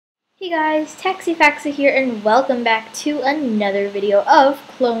Hey guys, Taxifaxa here and welcome back to another video of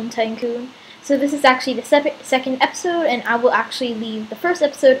Clone Tycoon. So this is actually the second episode and I will actually leave the first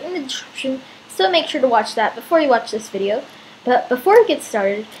episode in the description, so make sure to watch that before you watch this video. But before we get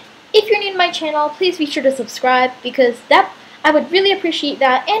started, if you're new to my channel, please be sure to subscribe because I would really appreciate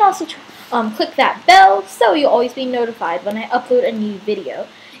that, and also click that bell so you'll always be notified when I upload a new video.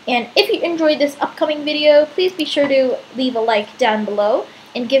 And if you enjoyed this upcoming video, please be sure to leave a like down below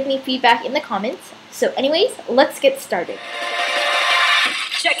and give me feedback in the comments. So anyways, let's get started.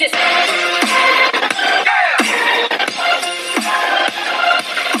 Check it out.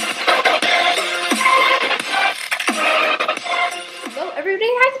 Hello everybody,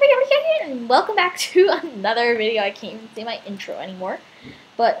 and welcome back to another video. I can't even say my intro anymore.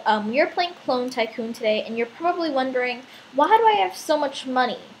 But you're playing Clone Tycoon today, and you're probably wondering, why do I have so much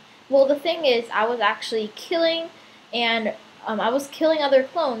money? Well, the thing is, I was actually killing other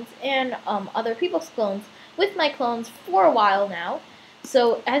clones and other people's clones with my clones for a while now.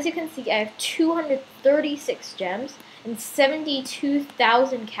 So as you can see, I have 236 gems and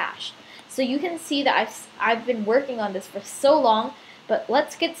 72,000 cash. So you can see that I've been working on this for so long. But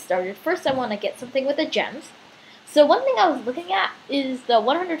let's get started. First, I want to get something with the gems. So one thing I was looking at is the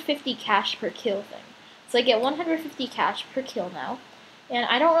 150 cash per kill thing. So I get 150 cash per kill now. And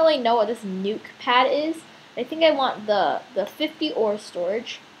I don't really know what this nuke pad is. I think I want the 50 ore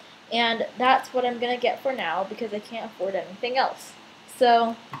storage. And that's what I'm going to get for now because I can't afford anything else.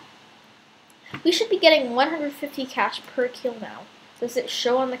 So we should be getting 150 cash per kill now. Does it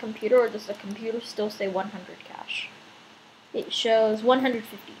show on the computer, or does the computer still say 100 cash? It shows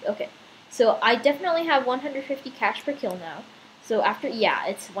 150. Okay. So I definitely have 150 cash per kill now. So yeah,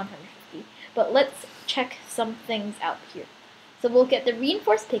 it's 150. But let's check some things out here. So we'll get the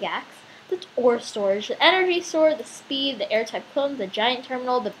reinforced pickaxe, the ore storage, the energy store, the speed, the air type clones, the giant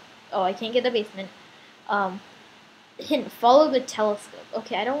terminal, I can't get the basement. Hint, follow the telescope.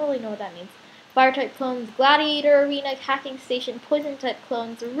 Okay, I don't really know what that means. Fire type clones, gladiator arena, hacking station, poison type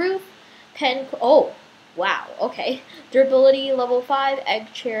clones, roof, pen, wow, okay. Durability, level 5,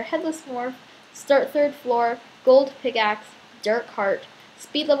 egg chair, headless morph, start third floor, gold pickaxe, dark heart,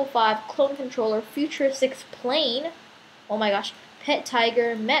 speed level 5, clone controller, futuristic plane, oh my gosh, pet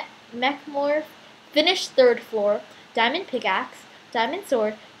tiger, mech morph, finish third floor, diamond pickaxe, diamond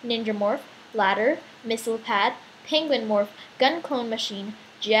sword, ninja morph, ladder, missile pad, penguin morph, gun clone machine,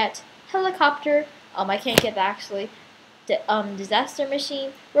 jet, helicopter, I can't get that actually, disaster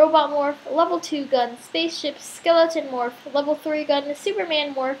machine, robot morph, level 2 gun, spaceship, skeleton morph, level 3 gun,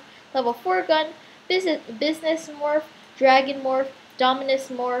 Superman morph, level 4 gun, business morph, dragon morph, dominus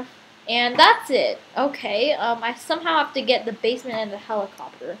morph, and that's it. Okay, I somehow have to get the basement and the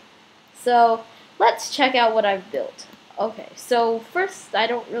helicopter. So let's check out what I've built. Okay, so first, I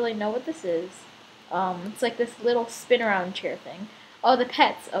don't really know what this is. It's like this little spin around chair thing. Oh, the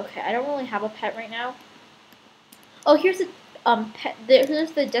pets. Okay, I don't really have a pet right now. Oh, here's a pet.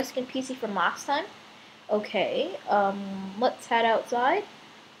 Here's the desk and PC from last time. Okay, let's head outside.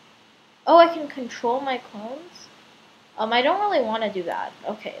 Oh, I can control my clones. I don't really want to do that.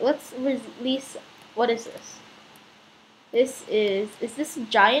 Okay, let's release. What is this? Is this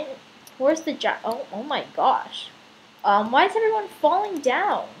giant? Where's the giant? Oh my gosh. Why is everyone falling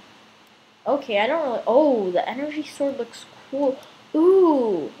down? Okay, I don't really. Oh, the energy sword looks cool.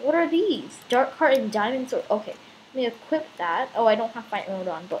 Ooh, what are these? Dark heart and diamond sword. Okay. Let me equip that. Oh, I don't have fight mode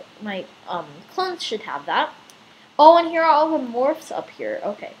on, but my clones should have that. Oh, and here are all the morphs up here.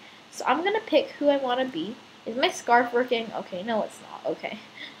 Okay, so I'm gonna pick who I want to be. Is my scarf working? Okay, no, it's not. Okay,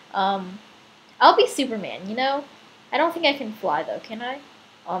 I'll be Superman. You know, I don't think I can fly though. Can I?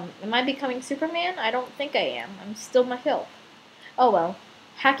 Am I becoming Superman? I don't think I am. I'm still my health. Oh well.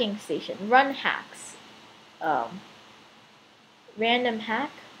 Hacking station. Run hacks. Random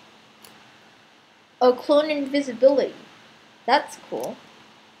hack. Oh, clone invisibility. That's cool.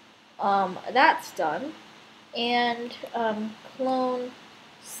 That's done. And, clone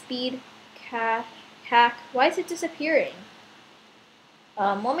speed hack. Why is it disappearing?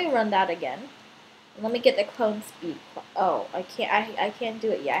 Let me run that again. Let me get the clone speed. Oh, I can't do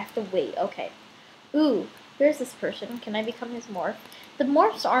it yet. I have to wait. Okay. Ooh, here's this person. Can I become his morph? The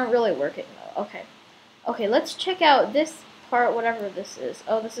morphs aren't really working though. Okay. Okay, let's check out this part, whatever this is.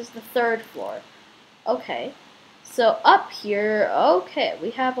 Oh, this is the third floor. Okay, so up here, okay,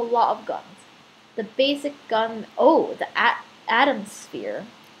 we have a lot of guns. The basic gun, oh, the atom sphere.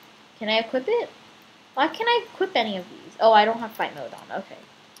 Can I equip it? Why can't I equip any of these? Oh, I don't have fight mode on, okay.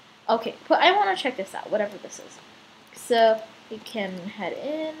 Okay, but I want to check this out, whatever this is. So, we can head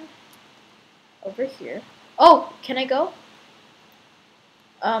in over here. Oh, can I go?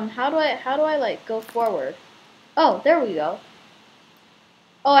 How do I like go forward? Oh, there we go.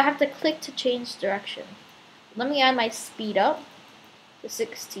 Oh, I have to click to change direction. Let me add my speed up to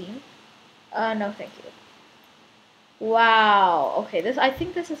 16. No, thank you. Wow. Okay, I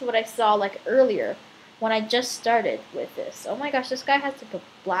think this is what I saw like earlier when I just started with this. Oh my gosh, this guy has like a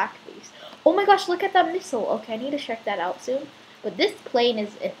black face. Oh my gosh, look at that missile. Okay, I need to check that out soon. But this plane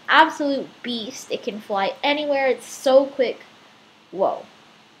is an absolute beast. It can fly anywhere. It's so quick. Whoa.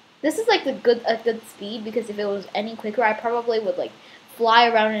 This is like a good speed, because if it was any quicker, I probably would like fly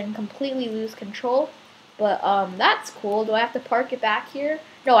around and completely lose control. But that's cool. Do I have to park it back here?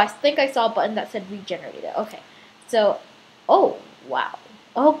 No, I think I saw a button that said regenerate it. Okay. So, oh, wow.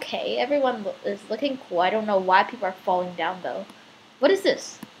 Okay, everyone is looking cool. I don't know why people are falling down though. What is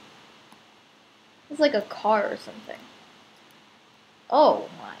this? It's like a car or something. Oh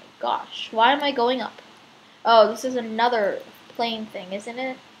my gosh. Why am I going up? Oh, this is another plane thing, isn't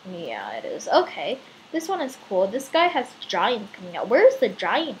it? Yeah, it is. Okay, this one is cool. This guy has giant coming out. Where's the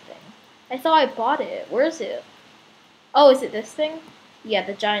giant thing? I thought I bought it. Where is it? Oh, is it this thing? Yeah,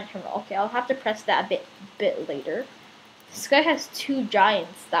 the giant terminal. Okay, I'll have to press that a bit later. This guy has two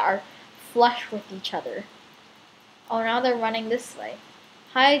giants that are flush with each other. Oh, now they're running this way.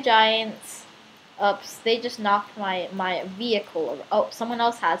 Hi, giants. Oops, they just knocked my vehicle over. Oh, someone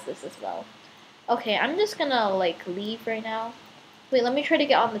else has this as well. Okay, I'm just gonna like leave right now. Wait, let me try to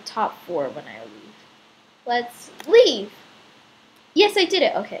get on the top 4 when I leave. Let's leave! Yes, I did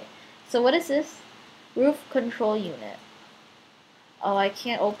it! Okay. So what is this? Roof control unit. Oh, I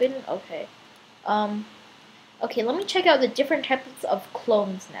can't open? Okay. Okay, let me check out the different types of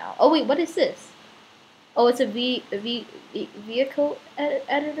clones now. Oh wait, what is this? Oh, it's a vehicle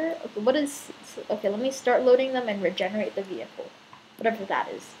editor? Okay, what is... Okay, let me start loading them and regenerate the vehicle. Whatever that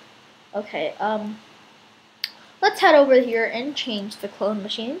is. Okay, let's head over here and change the clone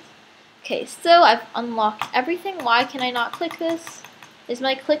machines. Okay, so I've unlocked everything. Why can I not click this? Is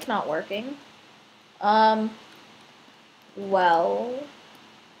my click not working? Well,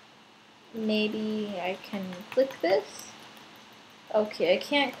 maybe I can click this? Okay, I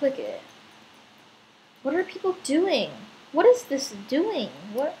can't click it. What are people doing? What is this doing?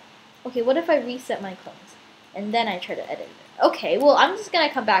 What? Okay, what if I reset my clones and then I try to edit it? Okay, well, I'm just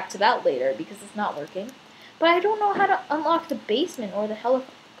gonna come back to that later because it's not working. But I don't know how to unlock the basement or the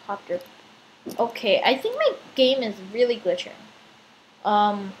helicopter. Okay, I think my game is really glitching.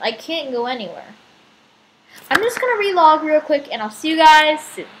 I can't go anywhere. I'm just gonna relog real quick and I'll see you guys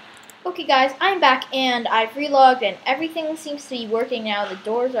soon. Okay guys, I'm back and I've relogged and everything seems to be working now. The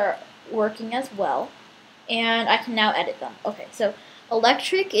doors are working as well. And I can now edit them. Okay, so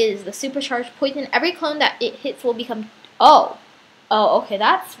electric is the supercharged poison. Every clone that it hits will become... Oh, okay,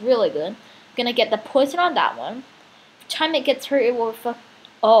 that's really good. I'm gonna get the poison on that one. Every time it gets hurt, it will...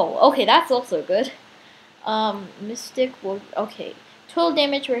 Oh, okay, that's also good. Mystic will... Okay, total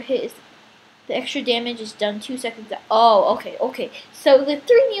damage where hit is... The extra damage is done 2 seconds. Oh, okay. So the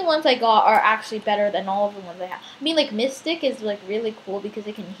 3 new ones I got are actually better than all of the ones I have. I mean, like, Mystic is, like, really cool because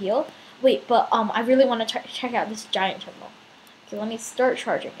it can heal. Wait, but, I really want to check out this giant terminal. Okay, let me start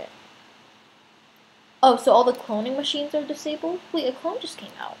charging it. Oh, so all the cloning machines are disabled? Wait, a clone just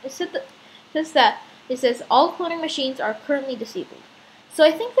came out. It says all cloning machines are currently disabled. So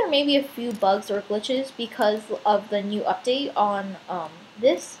I think there may be a few bugs or glitches because of the new update on,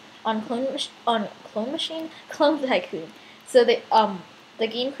 Clone Tycoon. So the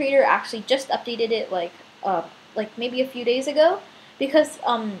game creator actually just updated it like maybe a few days ago, because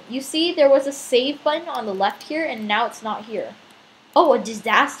you see there was a save button on the left here and now it's not here. Oh, a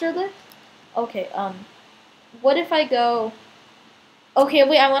disaster lift? Okay, what if I go... Okay,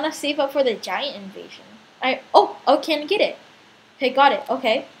 wait, I want to save up for the giant invasion. Oh, can't get it. Okay, got it.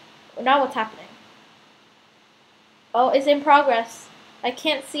 Okay, now what's happening? Oh, it's in progress. I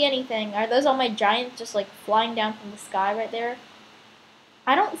can't see anything. Are those all my giants just like flying down from the sky right there?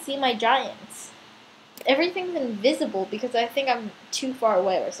 I don't see my giants. Everything's invisible because I think I'm too far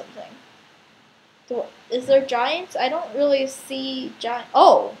away or something. Is there giants? I don't really see giants.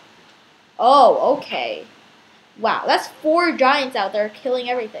 Oh, okay. Wow, that's 4 giants out there killing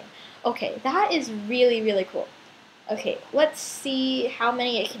everything. Okay, that is really, really cool. Okay, let's see how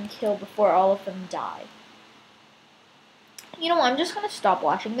many it can kill before all of them die. You know what, I'm just going to stop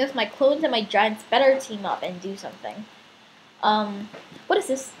watching this. My clones and my giants better team up and do something. What is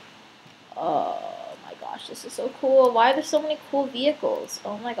this? Oh my gosh, this is so cool. Why are there so many cool vehicles?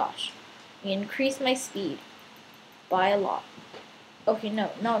 Oh my gosh. We increase my speed by a lot. Okay, no.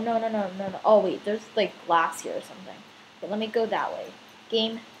 Oh wait, there's like glass here or something. Okay, let me go that way.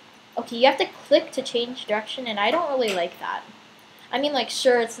 Game. Okay, you have to click to change direction and I don't really like that. I mean, like,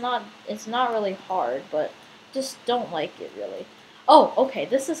 sure, it's not really hard, but just don't like it really. Oh, okay,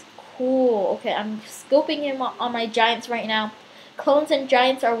 this is cool. Okay, I'm scoping him on my giants right now. Clones and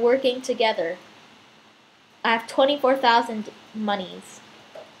giants are working together. I have 24,000 monies.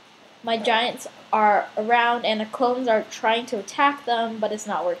 My giants are around and the clones are trying to attack them, but it's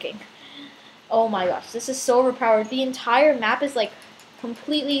not working. Oh my gosh, this is so overpowered. The entire map is like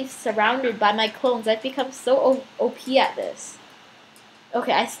completely surrounded by my clones. I've become so OP at this.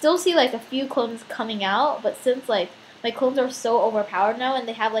 Okay, I still see like a few clones coming out, but since like my clones are so overpowered now and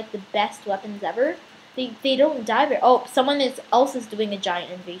they have like the best weapons ever, they don't die very. Oh, someone else is doing a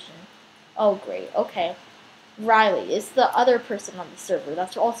giant invasion. Oh great, okay. Riley is the other person on the server.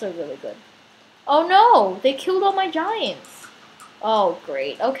 That's also really good. Oh no, they killed all my giants. Oh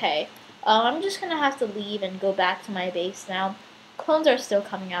great, okay. I'm just gonna have to leave and go back to my base now. Clones are still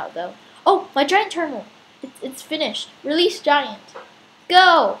coming out though. Oh, my giant terminal. It's finished. Release giant.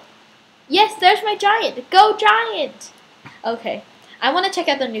 Go! Yes, there's my giant. Go giant! Okay, I want to check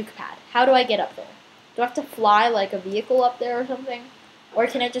out the nuke pad. How do I get up there? Do I have to fly like a vehicle up there or something? Or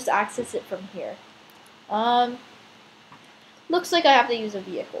can I just access it from here? Looks like I have to use a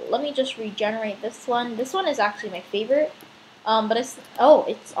vehicle. Let me just regenerate this one. This one is actually my favorite. But it's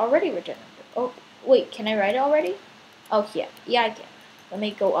already regenerated. Oh, wait, can I ride it already? Oh, yeah, I can. Let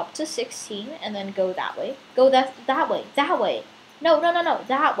me go up to 16 and then go that way. Go that way. No,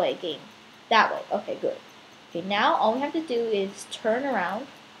 that way, game. That way. Okay, good. Okay, now all we have to do is turn around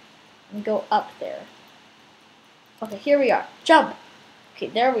and go up there. Okay, here we are. Jump. Okay,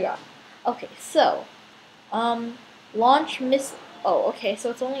 there we are. Okay, so, launch miss. Oh, okay, so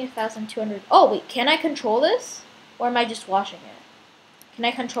it's only 1,200. Oh, wait, can I control this? Or am I just watching it? Can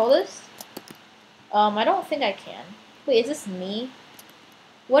I control this? I don't think I can. Wait, is this me?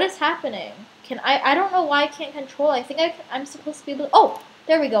 What is happening? I don't know why I can't control. I think I'm supposed to be able to. Oh,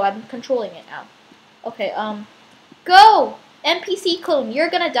 there we go. I'm controlling it now. Okay, go! NPC clone, you're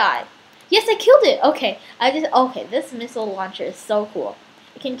gonna die. Yes, I killed it. Okay, okay, this missile launcher is so cool.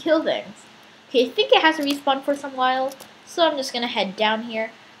 It can kill things. Okay, I think it has to respawn for some while, so I'm just gonna head down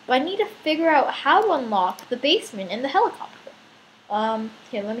here. But I need to figure out how to unlock the basement and the helicopter.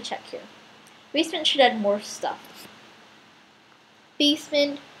 Here, let me check here. Basement should add more stuff.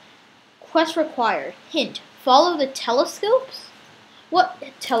 Basement, quest required. Hint, follow the telescopes? What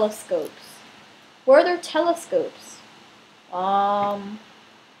telescopes? Where are there telescopes?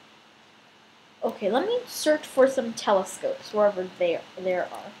 Okay, let me search for some telescopes wherever there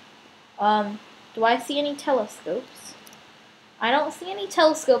are. Do I see any telescopes? I don't see any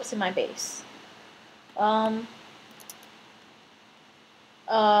telescopes in my base. You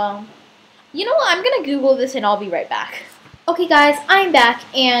know what? I'm gonna Google this and I'll be right back. Okay guys, I'm back,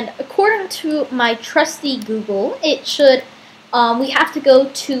 and according to my trusty Google, it should, we have to go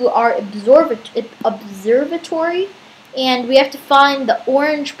to our observatory, and we have to find the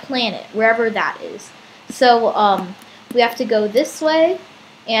orange planet, wherever that is. So, we have to go this way,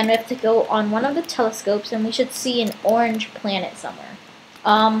 and we have to go on one of the telescopes, and we should see an orange planet somewhere.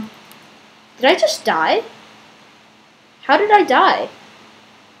 Did I just die? How did I die?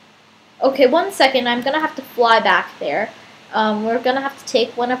 Okay, 1 second, I'm gonna have to fly back there. We're gonna have to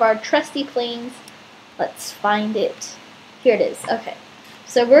take one of our trusty planes. Let's find it. Here it is. Okay.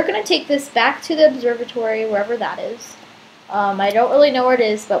 So we're gonna take this back to the observatory, wherever that is. I don't really know where it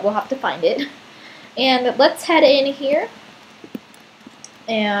is, but we'll have to find it. And let's head in here.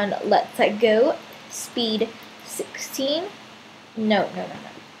 And let's go. Speed 16. No.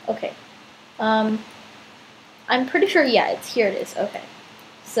 Okay. I'm pretty sure, yeah, here it is. Okay.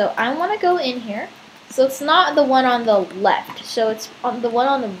 So I want to go in here. So it's not the one on the left. So it's on the one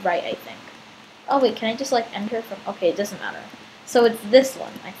on the right, I think. Oh wait, can I just like enter from? Okay, it doesn't matter. So it's this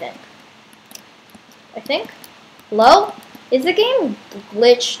one, I think. Hello? Is the game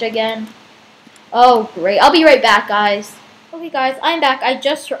glitched again? Oh great, I'll be right back, guys. Okay guys, I'm back. I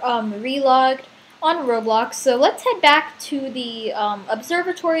just relogged on Roblox. So let's head back to the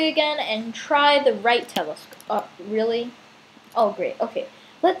observatory again and try the right telescope. Really? Oh great, okay.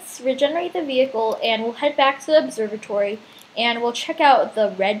 Let's regenerate the vehicle and we'll head back to the observatory and we'll check out the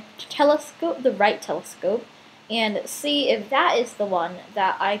right telescope, and see if that is the one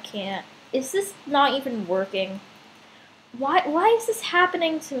that I can't. Is this not even working? Why is this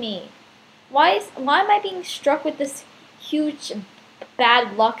happening to me? Why am I being struck with this huge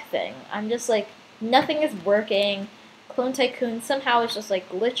bad luck thing? I'm just like, nothing is working. Clone Tycoon somehow is just like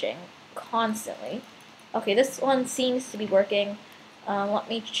glitching constantly. Okay, this one seems to be working. Let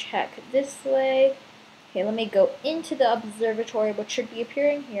me check this way. Okay, let me go into the observatory, which should be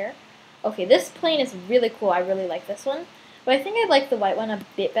appearing here. Okay, this plane is really cool. I really like this one. But I think I like the white one a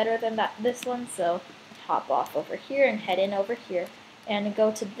bit better than this one, so hop off over here and head in over here. And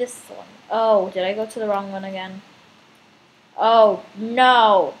go to this one. Oh, did I go to the wrong one again? Oh,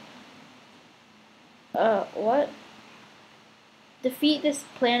 no. What? Defeat this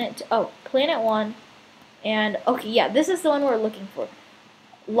planet. Oh, planet 1. And, okay, yeah, this is the one we're looking for.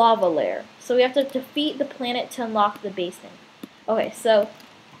 Lava layer. So we have to defeat the planet to unlock the basement. Okay, so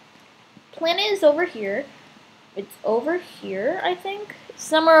planet is over here. It's over here, I think.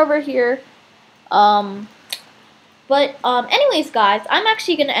 Somewhere over here. Anyways, guys, I'm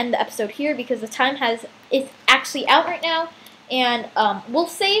actually going to end the episode here because the time is actually out right now. And we'll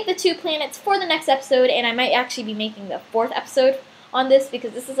save the 2 planets for the next episode, and I might actually be making the 4th episode on this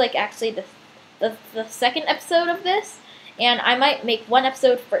because this is like actually the 2nd episode of this. And I might make 1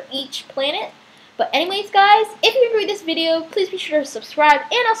 episode for each planet. But anyways, guys, if you enjoyed this video, please be sure to subscribe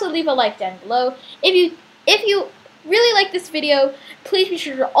and also leave a like down below. If you really like this video, please be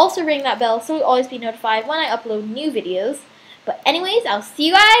sure to also ring that bell so you'll always be notified when I upload new videos. But anyways, I'll see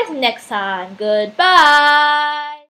you guys next time. Goodbye!